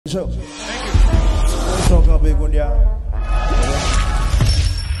Show. Show come big one, y'all.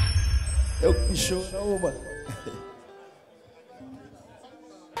 Yo, show no over.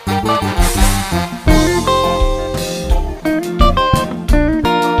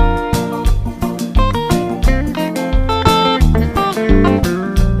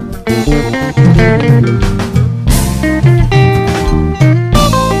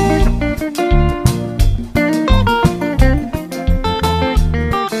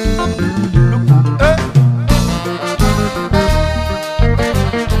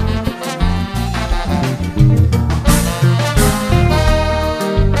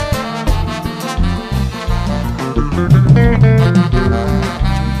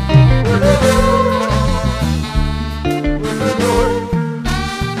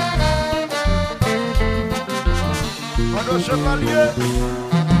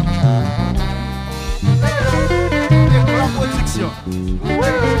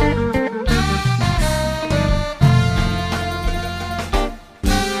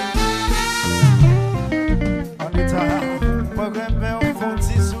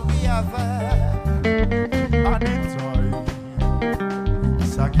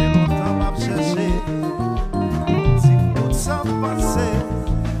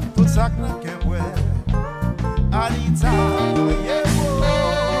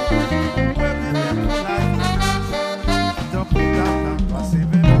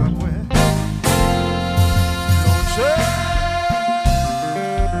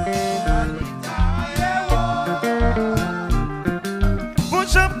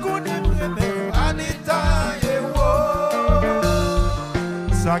 Anita, yeah,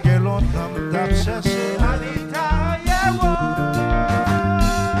 ça fait longtemps que t'as cherché Anita, yeah,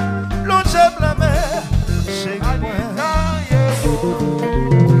 l'on j'aime la mer, chez Anita, yeah,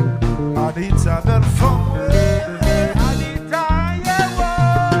 Anita, belle femme, Anita, yeah,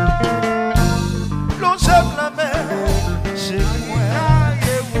 l'on j'aime la mer, chez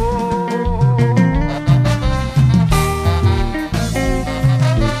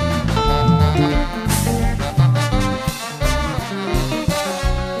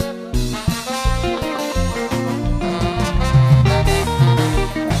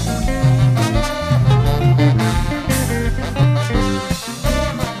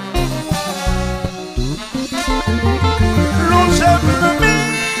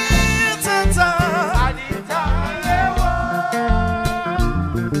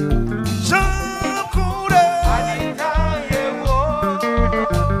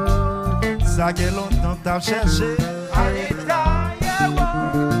ça fait longtemps que t'as cherché Anita, yeah,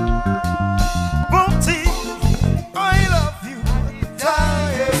 bon petit, I love you Anita,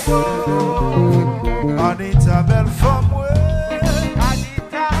 yeah, Anita, belle femme, ouais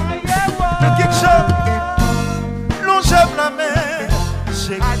Anita, yeah, quelque chose, l'on j'aime la mer,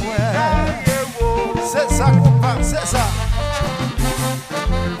 chez moi, c'est ça qu'on parle, c'est ça.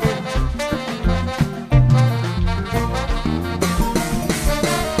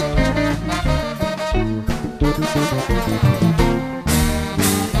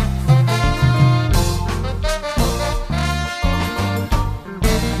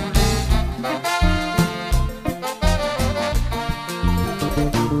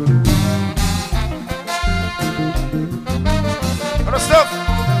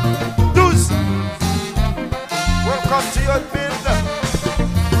 Welcome to your business,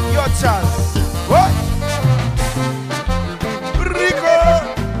 your chance. What? Rico!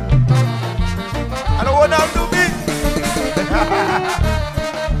 I don't want to do me.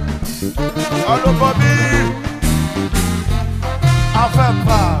 Allô, Bobby. Enfin,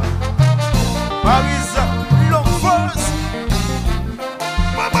 pas. Marisa, l'enfance.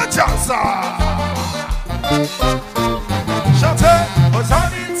 Mama Chansa. Chantez aux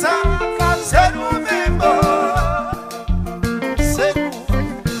Anita, c'est nous-mêmes.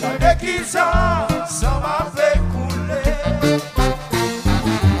 Ça m'a fait couler.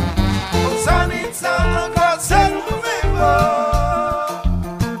 Aux Anita, encore c'est nous-mêmes.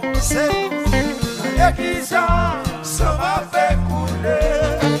 C'est nous qui ça m'a fait couler.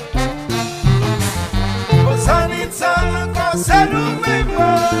 Aux Anita, encore c'est nous-mêmes.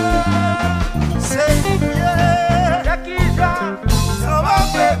 C'est nous qui ça m'a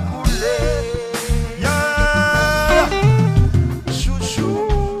fait couler.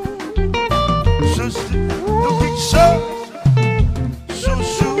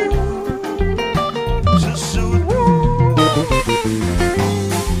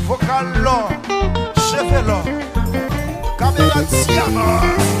 Vocal chef l'or, caméra Tiama,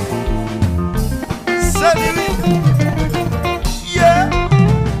 c'est lui, yeah,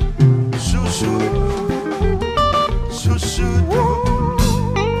 chouchou, chouchou,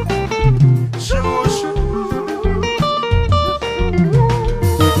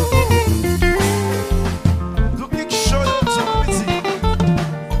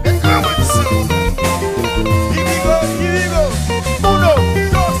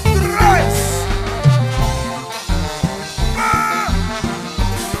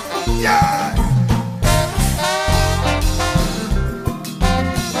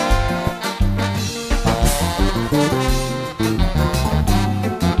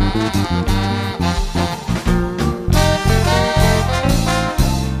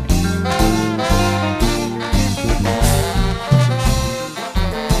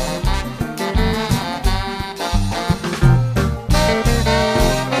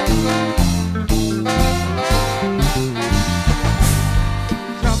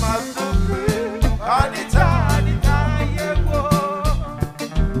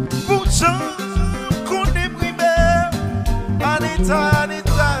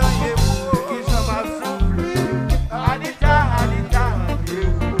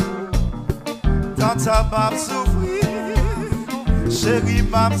 Anita m'a souffri, chérie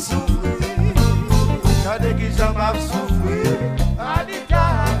m'a souffri, regardez qui j'en m'a souffri. Anita,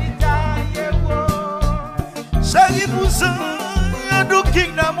 Anita, yeah, chérie bouson, nous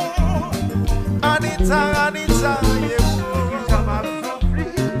king d'amour. Anita, Anita, yeah, j'en m'a souffri.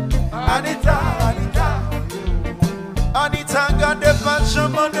 Anita, Anita, Anita, gardez pas de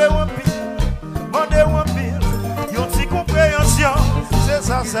chemin de wampir, yon ti compréhension, c'est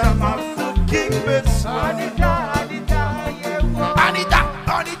ça, c'est ma fucking best. Anita, Anita, yeah, Anita,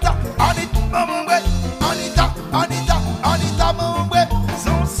 Anita, Anita, maman, Anita, Anita, Anita, maman,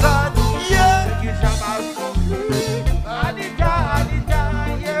 son sad, yeah. Anita, Anita,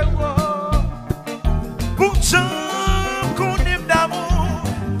 yeah, pour chant qu'on aime d'amour.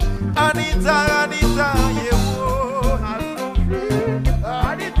 Anita, Anita, yeah,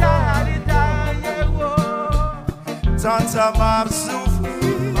 Anita, Anita, yeah, Tanta m'a souffri,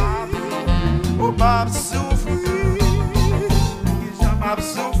 oh m'a souffri, m'a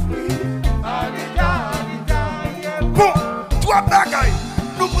souffri. Anita, Anita, yeah. Bon, toi bagaille,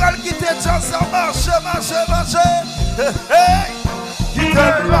 nous prenons quitter ça marche, marche. Hey, quitter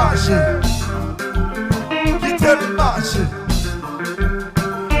le marché, quitter le marché,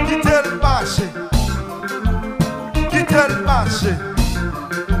 quitter le marché, quitter le marché,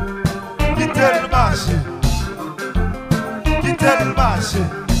 quitter le marché. Quitter le marché,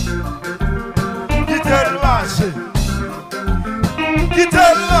 quitter le marché, quitter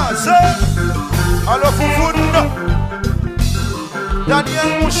le marché. Alors foufou, Daniel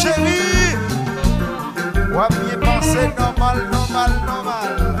mon chéri, ouais bien penser normal.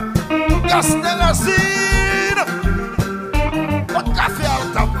 Gasse de racine, votre café à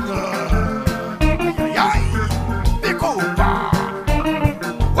table. Aïe, pico pas.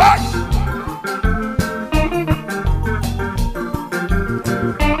 Ouais.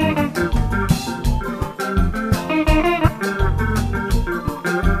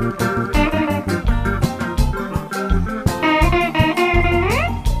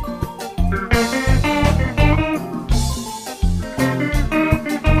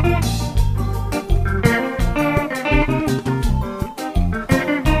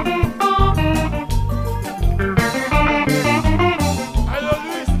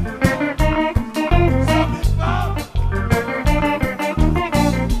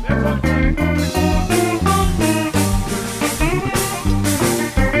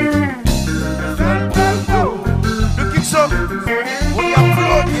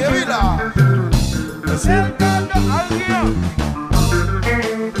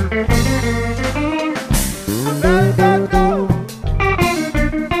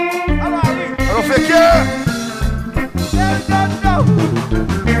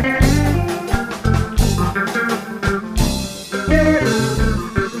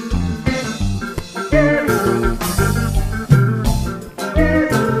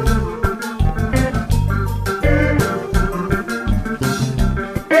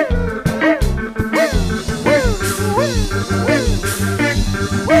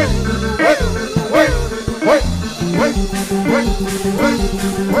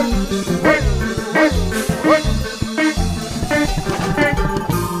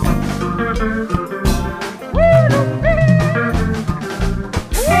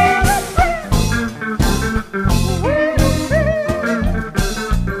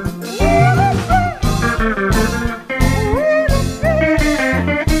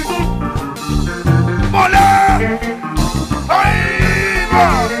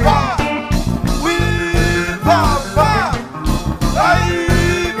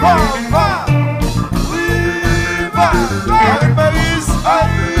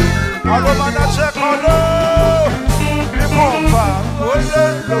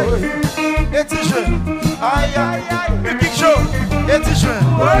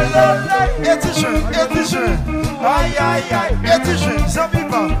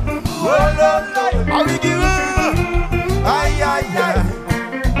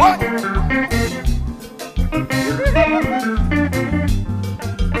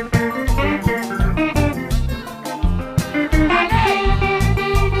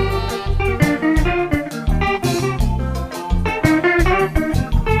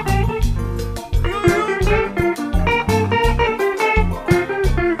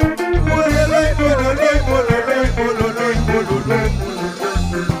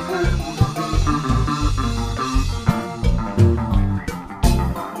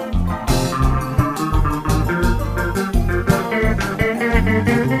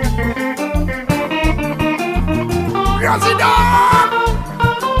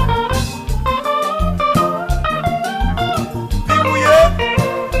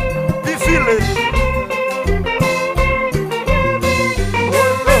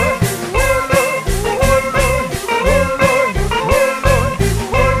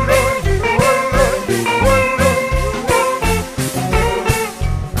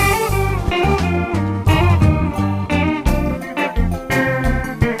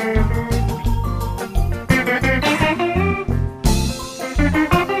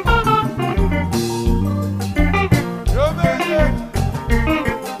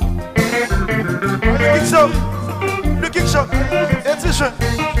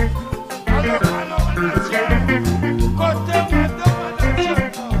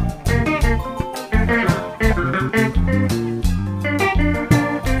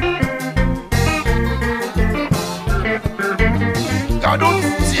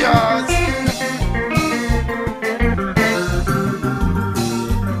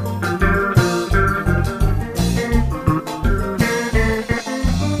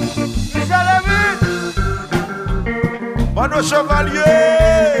 nos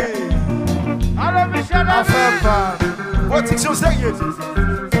chevaliers. Alors, Michel, à faire part. Protection sérieuse.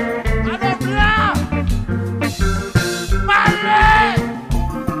 alors, là. Malé.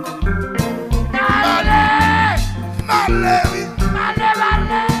 Malé. Malé, oui. Malé,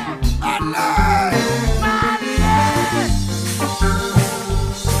 malé. Malé.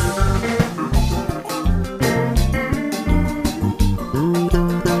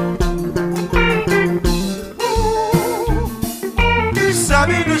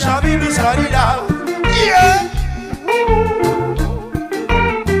 Sabine, Sabine, Salida. Yeah.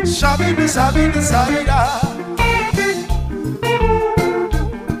 Sabine, Sabine, Salida.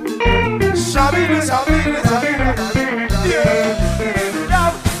 Sabine, Sabine, Salida. Yeah.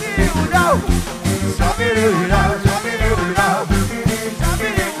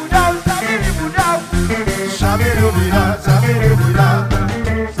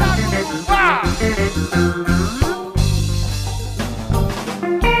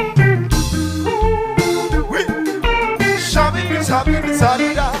 Sabine,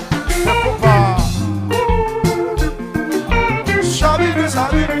 Salida, Sabine,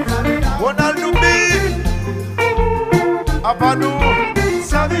 Sabine, Ronaldo B, Abano,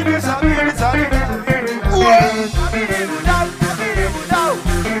 Sabine, Sabine, Salida, ouais,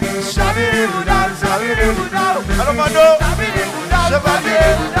 Sabine, alors Mano, Chevalier,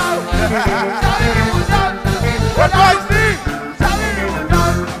 what was me?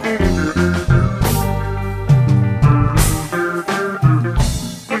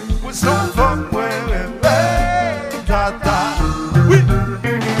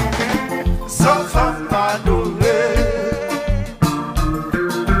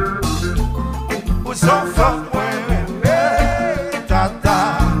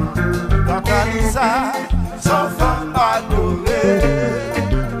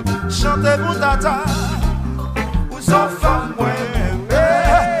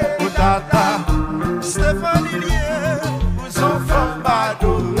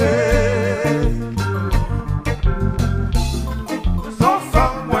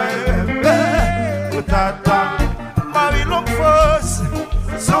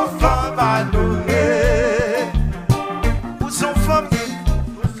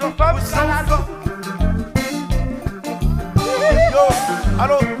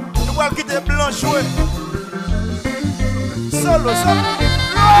 Alors, nous allons quitter Blanche. Solo, solo.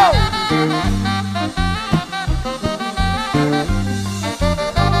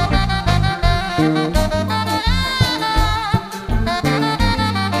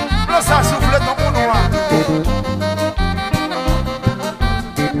 Blanche, ça souffle dans mon noir.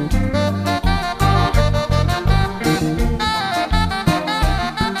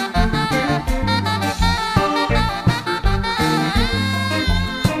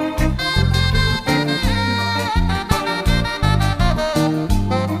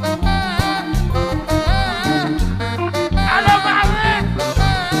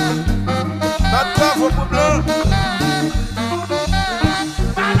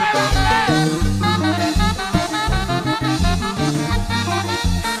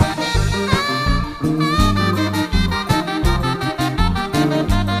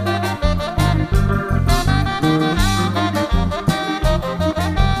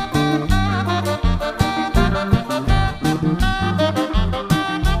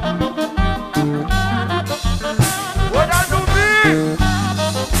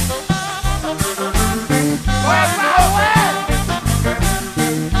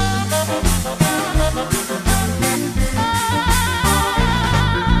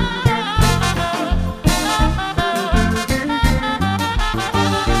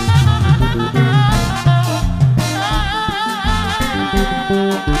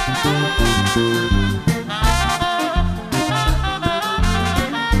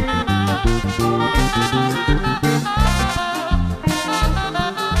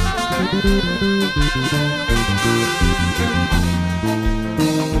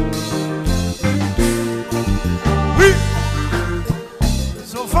 Oui,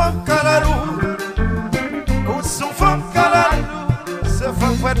 son femme Calalou, ou son femme Calalou, c'est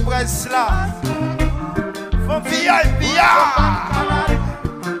femme Fred Price là, femme VIP,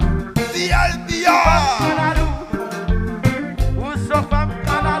 VIP, Où sont femmes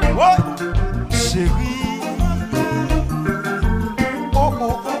Calalou? oh, chérie, oh,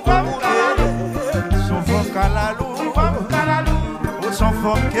 oh, oh, oh, son femme Calalou, ou son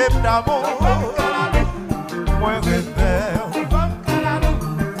femme Cape d'amour, moi rebelle,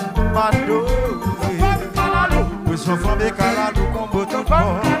 Mado, ou son femme Calalou, combo tout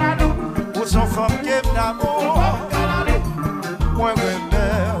fort, ou son femme Cape d'amour, moi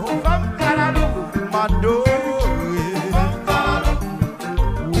rebelle, Mado,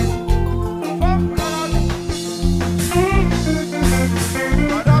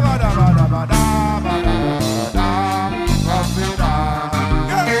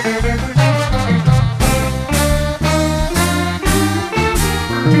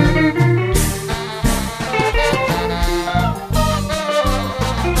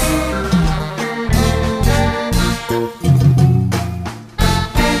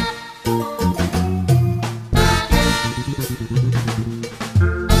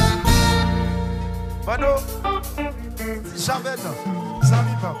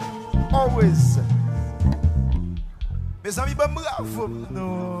 always. Mes amis, bravo.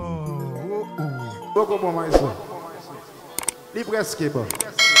 Non. Beaucoup bon, Maesteo. Il presque bon.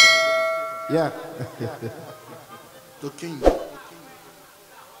 Yeah. The king.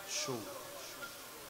 Show.